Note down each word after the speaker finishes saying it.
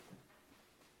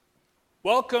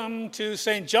Welcome to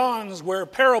St. John's, where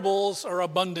parables are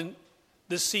abundant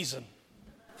this season.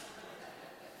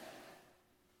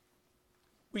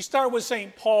 We start with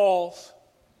St. Paul's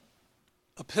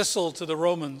epistle to the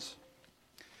Romans.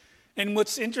 And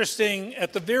what's interesting,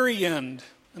 at the very end,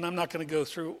 and I'm not going to go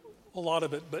through a lot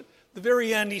of it, but the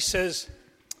very end he says,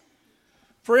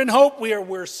 "For in hope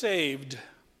we're saved.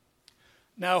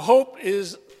 Now hope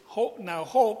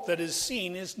that is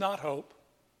seen is not hope.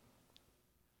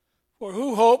 For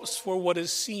who hopes for what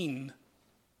is seen?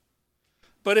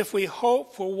 But if we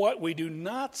hope for what we do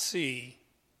not see,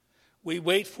 we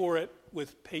wait for it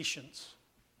with patience."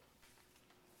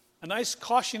 A nice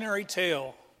cautionary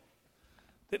tale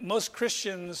that most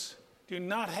Christians do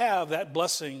not have that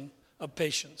blessing of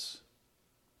patience.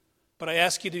 But I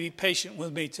ask you to be patient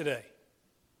with me today.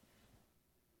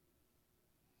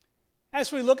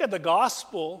 As we look at the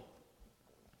gospel,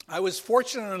 I was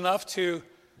fortunate enough to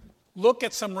look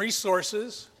at some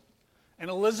resources, and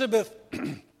Elizabeth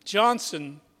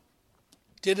Johnson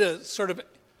did a sort of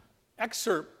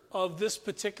excerpt of this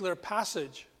particular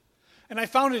passage. And I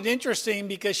found it interesting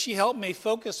because she helped me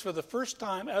focus for the first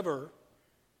time ever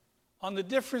on the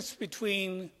difference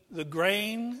between the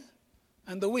grain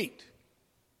and the wheat.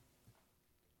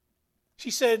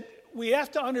 She said, we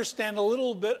have to understand a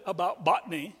little bit about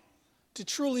botany to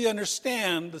truly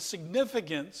understand the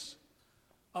significance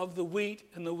of the wheat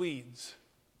and the weeds.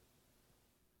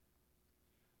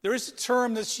 There is a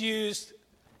term that's used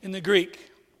in the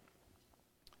Greek,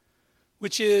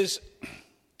 which is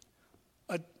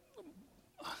a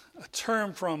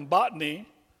term from botany,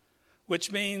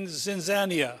 which means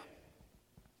zinzania.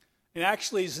 And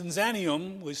actually,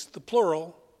 zinzanium was the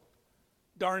plural,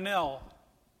 darnel.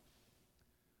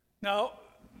 Now,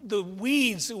 the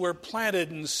weeds that were planted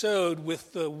and sowed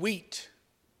with the wheat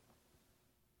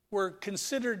were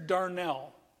considered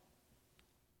darnel.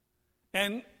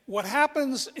 And what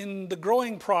happens in the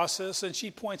growing process, and she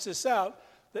points this out,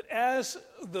 that as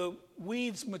the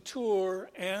weeds mature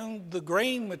and the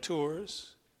grain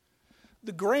matures,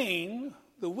 the grain,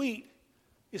 the wheat,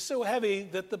 is so heavy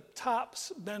that the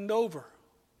tops bend over.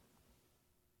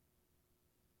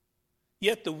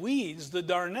 Yet the weeds, the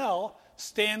darnel,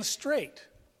 stand straight.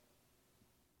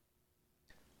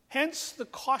 Hence the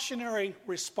cautionary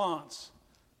response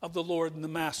of the Lord and the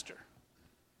Master.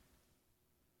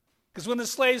 Because when the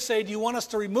slaves say, "Do you want us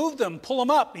to remove them, pull them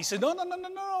up?" He said,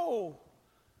 No.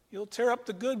 You'll tear up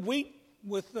the good wheat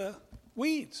with the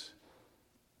weeds.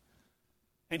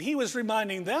 And he was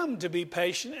reminding them to be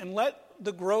patient and let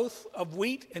the growth of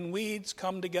wheat and weeds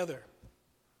come together.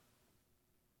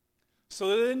 So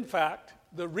that in fact,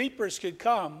 the reapers could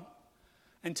come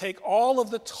and take all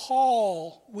of the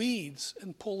tall weeds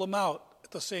and pull them out at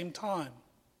the same time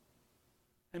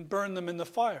and burn them in the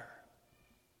fire.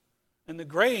 And the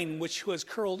grain, which was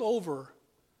curled over,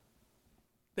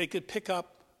 they could pick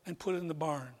up and put in the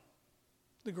barn,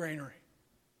 the granary.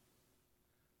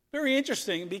 Very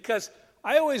interesting, because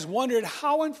I always wondered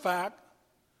how, in fact,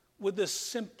 with the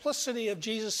simplicity of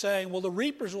Jesus saying, well, the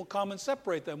reapers will come and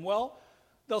separate them. Well,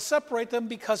 they'll separate them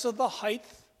because of the height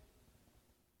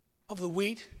of the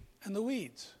wheat and the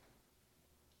weeds.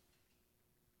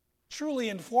 Truly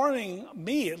informing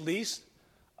me, at least,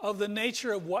 of the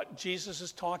nature of what Jesus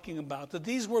is talking about, that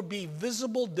these will be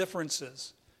visible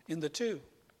differences in the two.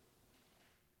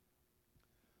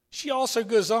 She also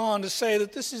goes on to say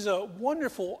that this is a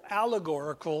wonderful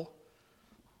allegorical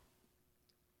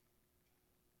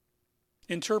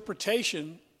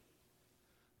interpretation,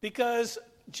 because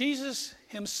Jesus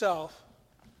himself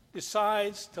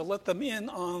decides to let them in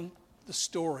on the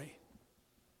story.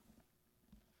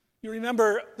 You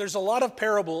remember, there's a lot of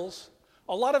parables,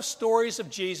 a lot of stories of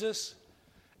Jesus,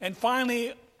 and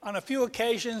finally, on a few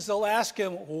occasions, they'll ask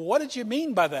him, "What did you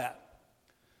mean by that?"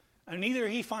 And either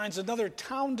he finds another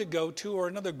town to go to or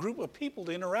another group of people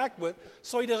to interact with,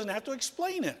 so he doesn't have to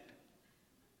explain it.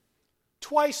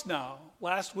 Twice now,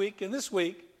 last week and this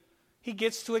week, he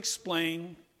gets to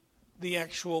explain the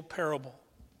actual parable.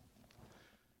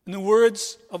 In the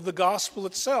words of the gospel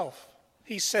itself,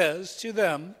 he says to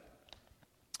them,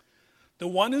 "The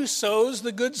one who sows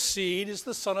the good seed is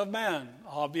the Son of Man,"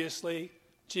 obviously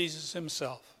Jesus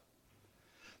himself.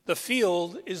 "The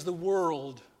field is the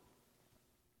world.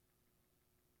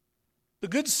 The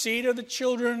good seed are the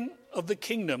children of the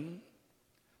kingdom.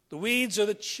 The weeds are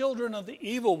the children of the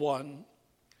evil one,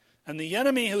 and the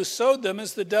enemy who sowed them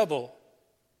is the devil.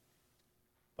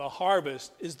 The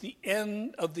harvest is the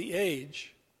end of the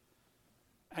age,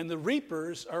 and the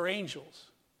reapers are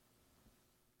angels."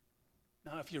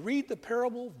 Now, if you read the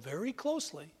parable very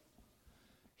closely,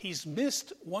 he's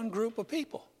missed one group of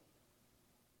people.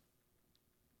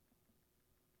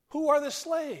 Who are the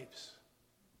slaves?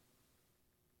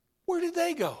 Where did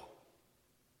they go?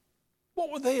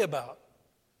 What were they about?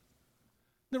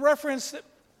 The reference that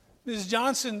Ms.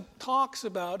 Johnson talks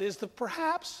about is that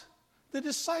perhaps the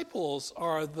disciples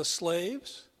are the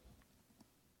slaves.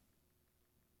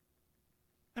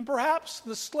 And perhaps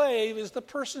the slave is the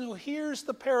person who hears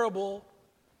the parable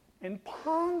and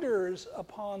ponders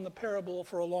upon the parable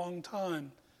for a long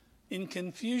time in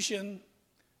confusion,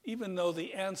 even though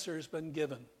the answer has been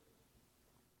given.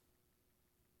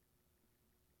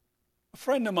 A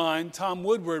friend of mine, Tom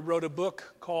Woodward, wrote a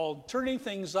book called Turning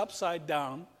Things Upside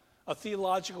Down, a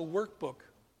theological workbook.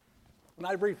 And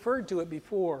I've referred to it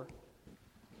before.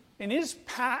 In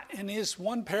his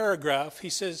one paragraph, he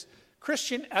says,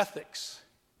 Christian ethics,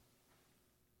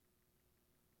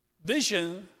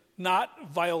 vision, not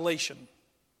violation.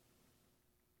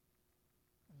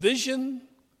 Vision,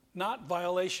 not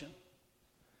violation.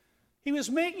 He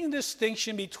was making a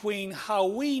distinction between how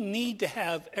we need to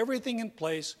have everything in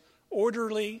place,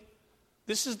 orderly,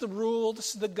 this is the rule,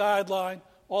 this is the guideline,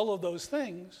 all of those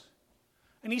things.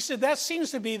 And he said that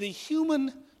seems to be the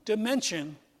human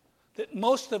dimension that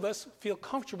most of us feel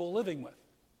comfortable living with.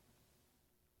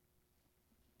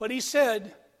 But he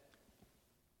said,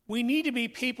 we need to be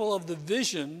people of the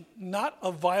vision, not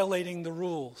of violating the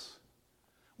rules.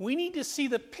 We need to see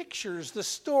the pictures, the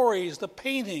stories, the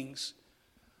paintings,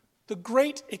 the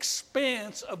great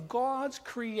expanse of God's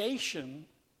creation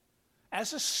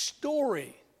as a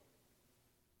story,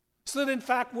 so that in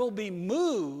fact we'll be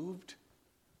moved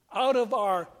out of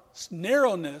our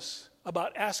narrowness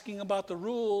about asking about the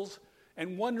rules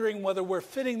and wondering whether we're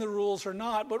fitting the rules or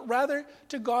not, but rather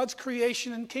to God's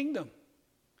creation and kingdom.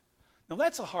 Now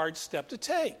that's a hard step to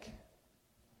take.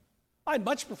 I'd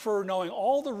much prefer knowing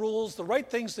all the rules, the right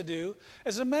things to do.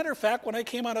 As a matter of fact, when I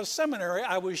came out of seminary,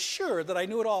 I was sure that I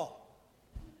knew it all.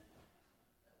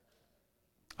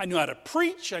 I knew how to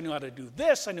preach, I knew how to do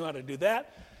this, I knew how to do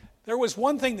that. There was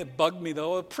one thing that bugged me,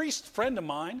 though. A priest friend of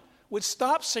mine would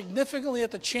stop significantly at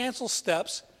the chancel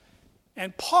steps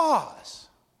and pause.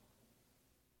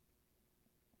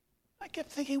 I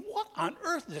kept thinking, what on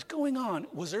earth is going on?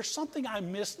 Was there something I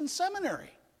missed in seminary?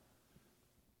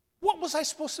 What was I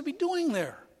supposed to be doing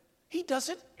there? He does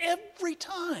it every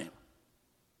time.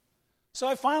 So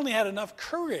I finally had enough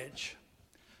courage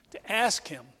to ask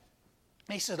him.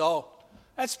 And he said, oh,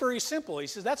 that's very simple. He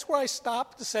says, that's where I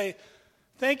stopped to say,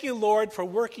 thank you, Lord, for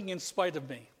working in spite of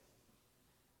me,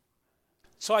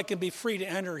 so I can be free to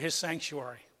enter his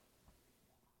sanctuary.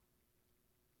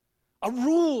 A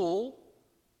rule,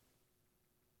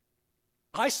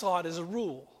 I saw it as a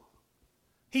rule.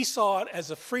 He saw it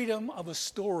as a freedom of a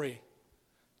story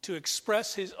to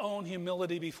express his own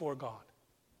humility before God.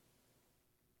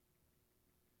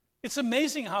 It's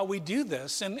amazing how we do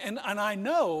this, and I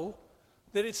know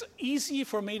that it's easy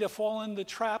for me to fall in the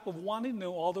trap of wanting to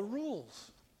know all the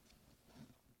rules.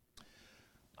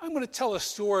 I'm going to tell a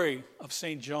story of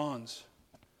St. John's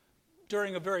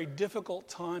during a very difficult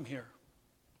time here.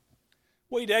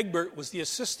 Wade Egbert was the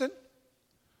assistant,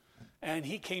 and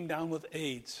he came down with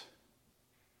AIDS.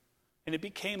 And it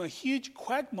became a huge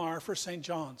quagmire for St.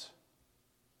 John's.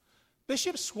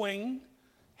 Bishop Swing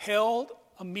held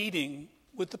a meeting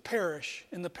with the parish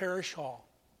in the parish hall.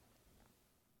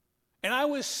 And I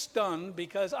was stunned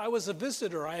because I was a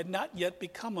visitor. I had not yet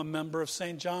become a member of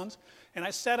St. John's. And I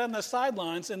sat on the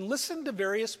sidelines and listened to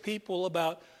various people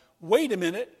about, wait a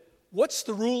minute, what's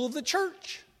the rule of the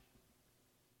church?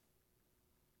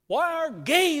 Why are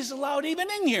gays allowed even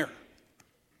in here?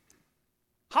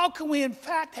 How can we in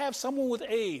fact have someone with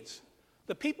AIDS?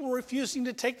 The people were refusing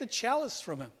to take the chalice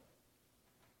from him.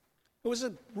 It was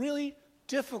a really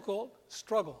difficult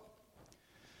struggle.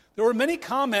 There were many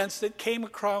comments that came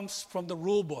across from the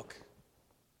rule book.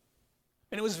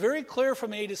 And it was very clear for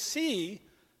me to see,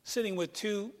 sitting with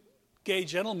two gay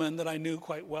gentlemen that I knew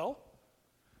quite well,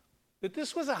 that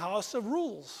this was a house of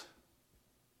rules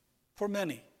for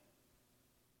many,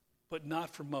 but not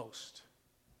for most.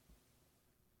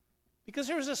 Because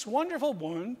there was this wonderful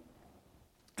woman,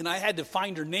 and I had to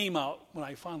find her name out when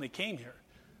I finally came here.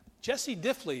 Jessie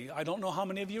Diffley, I don't know how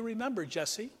many of you remember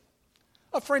Jessie,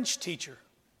 a French teacher.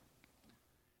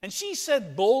 And she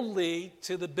said boldly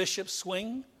to the Bishop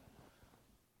Swing,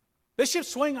 Bishop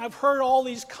Swing, I've heard all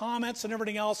these comments and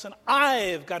everything else, and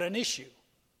I've got an issue.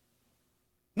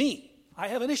 I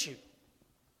have an issue.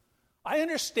 I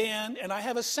understand and I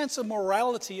have a sense of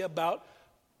morality about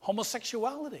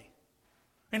homosexuality.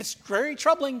 And it's very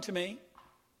troubling to me.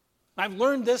 I've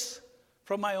learned this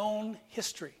from my own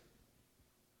history.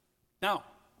 Now,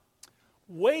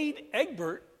 Wade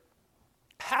Egbert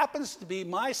happens to be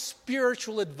my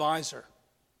spiritual advisor.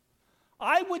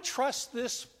 I would trust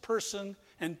this person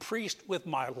and priest with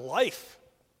my life.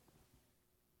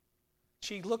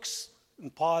 She looks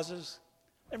and pauses.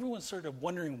 Everyone's sort of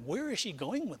wondering, where is she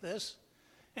going with this?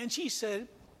 And she said,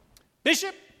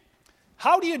 Bishop,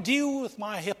 how do you deal with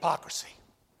my hypocrisy?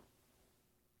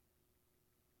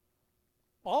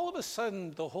 All of a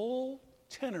sudden, the whole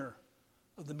tenor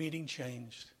of the meeting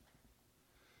changed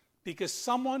because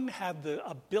someone had the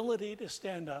ability to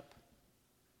stand up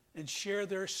and share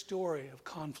their story of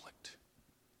conflict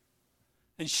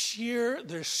and share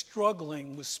their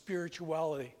struggling with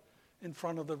spirituality in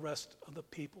front of the rest of the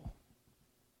people.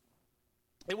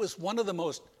 It was one of the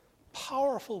most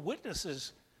powerful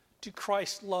witnesses to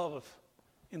Christ's love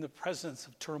in the presence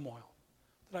of turmoil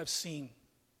that I've seen.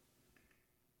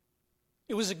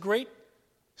 It was a great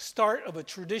start of a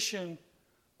tradition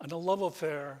and a love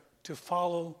affair to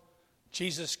follow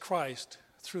Jesus Christ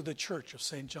through the Church of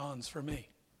St. John's for me.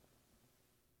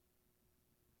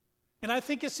 And I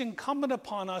think it's incumbent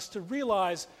upon us to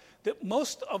realize that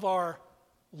most of our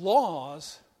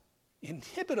laws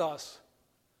inhibit us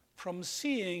from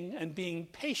seeing and being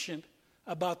patient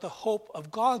about the hope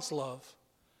of God's love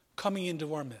coming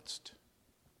into our midst.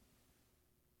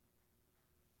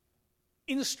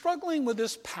 In struggling with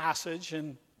this passage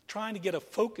and trying to get a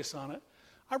focus on it,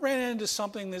 I ran into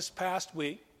something this past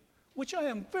week which I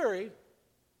am very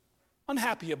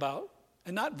unhappy about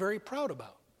and not very proud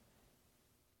about.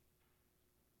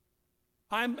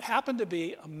 I happen to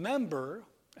be a member,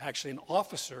 actually an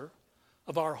officer,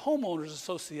 of our homeowners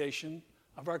association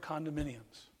of our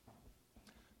condominiums.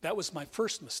 That was my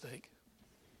first mistake.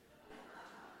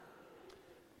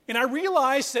 And I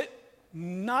realized that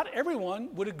not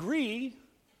everyone would agree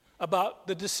about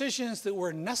the decisions that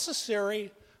were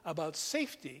necessary about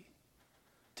safety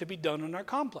to be done in our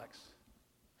complex.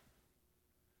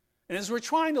 And as we're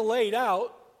trying to lay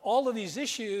out all of these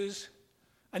issues,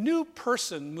 a new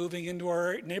person moving into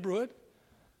our neighborhood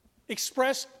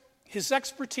expressed his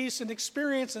expertise and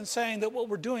experience in saying that what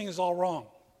we're doing is all wrong.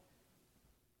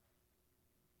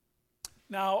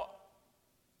 Now,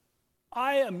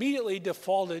 I immediately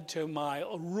defaulted to my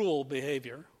rule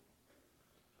behavior,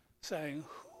 saying,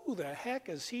 who the heck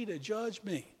is he to judge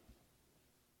me?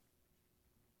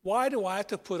 Why do I have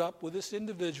to put up with this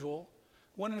individual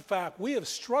when, in fact, we have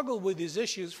struggled with these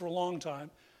issues for a long time,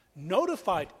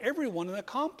 notified everyone in the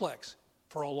complex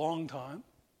for a long time,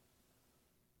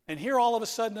 and here all of a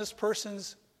sudden this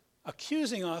person's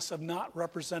accusing us of not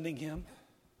representing him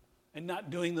and not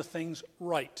doing the things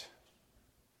right.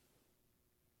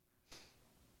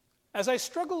 As I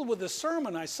struggled with the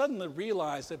sermon, I suddenly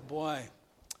realized that, boy,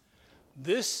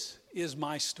 this is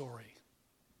my story.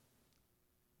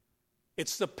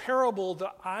 It's the parable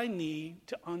that I need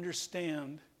to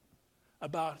understand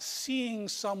about seeing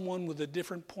someone with a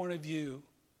different point of view,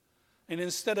 and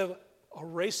instead of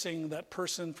erasing that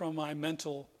person from my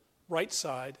mental right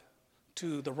side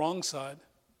to the wrong side,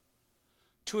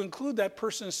 to include that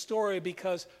person's story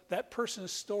because that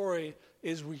person's story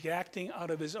is reacting out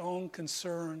of his own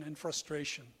concern and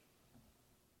frustration.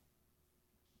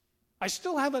 I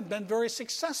still haven't been very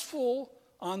successful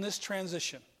on this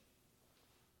transition.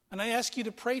 And I ask you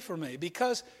to pray for me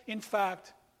because, in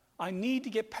fact, I need to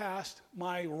get past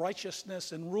my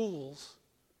righteousness and rules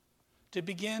to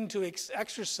begin to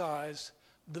exercise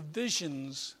the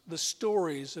visions, the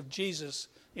stories of Jesus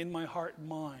in my heart and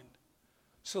mind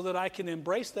so that I can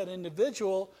embrace that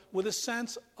individual with a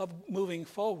sense of moving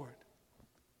forward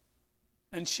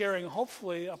and sharing,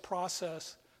 hopefully, a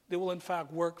process that will, in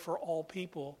fact, work for all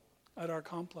people at our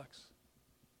complex.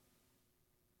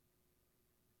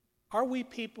 Are we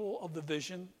people of the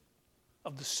vision,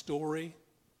 of the story?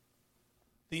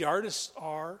 The artists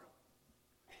are.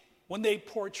 When they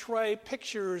portray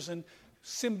pictures and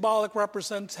symbolic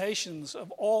representations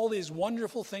of all these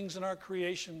wonderful things in our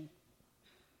creation,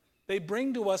 they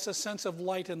bring to us a sense of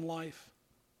light and life.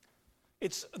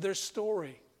 It's their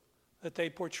story that they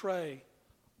portray,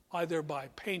 either by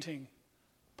painting,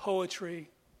 poetry,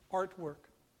 artwork,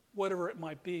 whatever it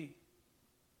might be.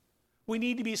 We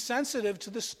need to be sensitive to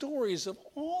the stories of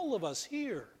all of us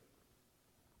here.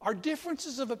 Our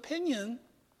differences of opinion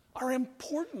are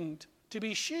important to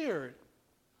be shared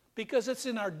because it's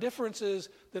in our differences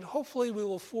that hopefully we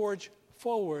will forge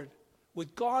forward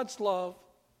with God's love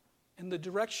and the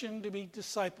direction to be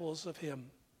disciples of Him.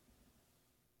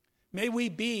 May we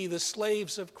be the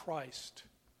slaves of Christ.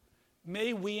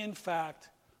 May we, in fact,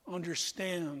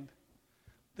 understand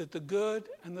that the good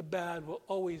and the bad will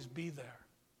always be there.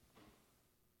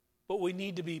 But we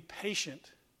need to be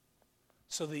patient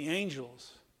so the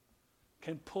angels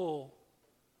can pull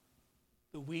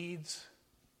the weeds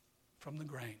from the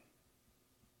grain.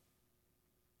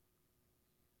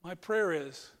 My prayer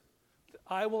is that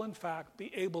I will, in fact,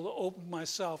 be able to open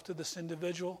myself to this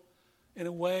individual in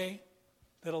a way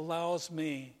that allows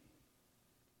me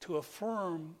to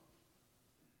affirm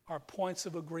our points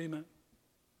of agreement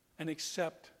and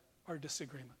accept our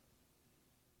disagreement.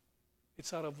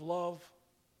 It's out of love,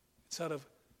 it's out of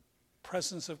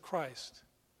presence of Christ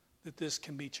that this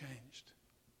can be changed.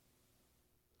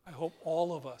 I hope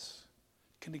all of us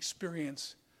can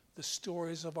experience the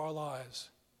stories of our lives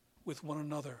with one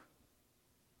another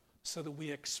so that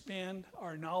we expand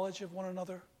our knowledge of one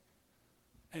another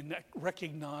and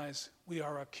recognize we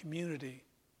are a community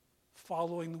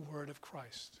following the word of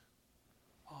Christ.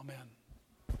 Amen.